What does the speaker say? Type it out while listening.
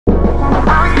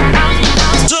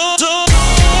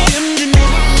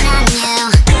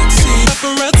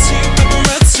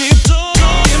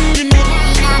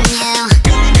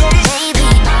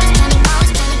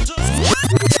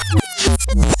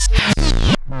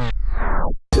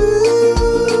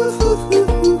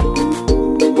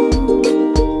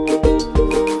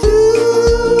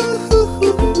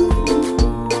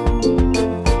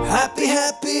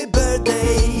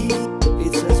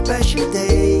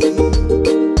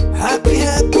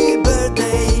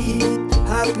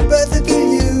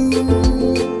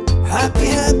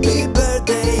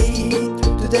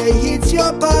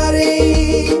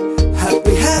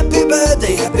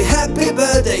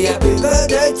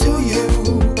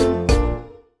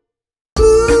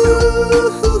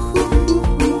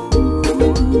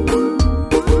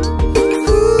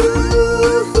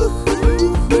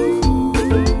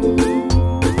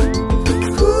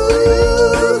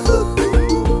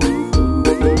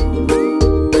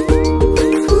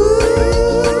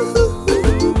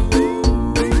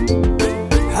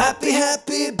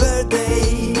Happy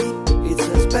birthday, it's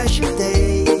a special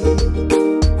day.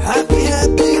 Happy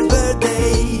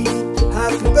birthday,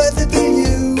 happy birthday to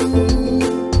you.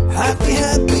 Happy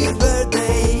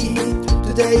birthday,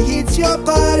 today it's your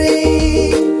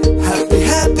party.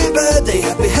 Happy birthday,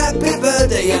 happy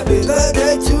birthday, happy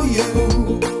birthday to you.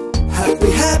 Happy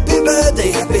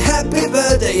birthday, happy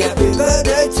birthday, happy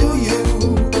birthday to you.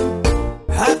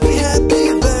 Happy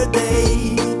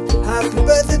birthday, happy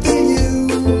birthday to you.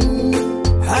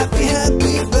 Happy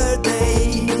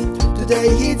birthday, today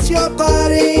it's your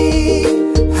party.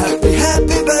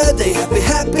 Happy birthday,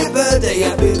 happy birthday,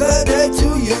 happy birthday to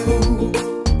you.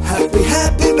 Happy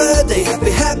birthday,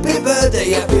 happy birthday,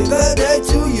 happy birthday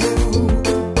to you.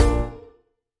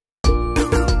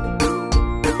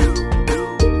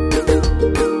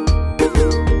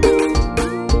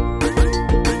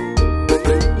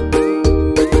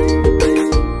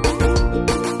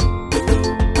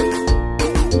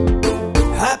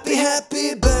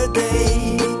 Happy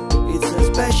birthday, it's a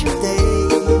special day.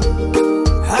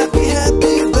 Happy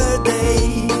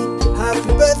birthday,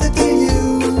 happy birthday to you.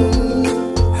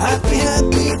 Happy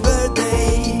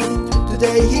birthday,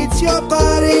 today it's your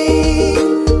party.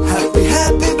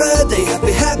 Happy birthday,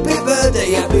 happy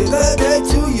birthday, happy birthday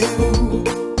to you.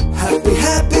 Happy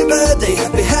birthday,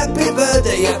 happy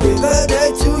birthday, happy birthday.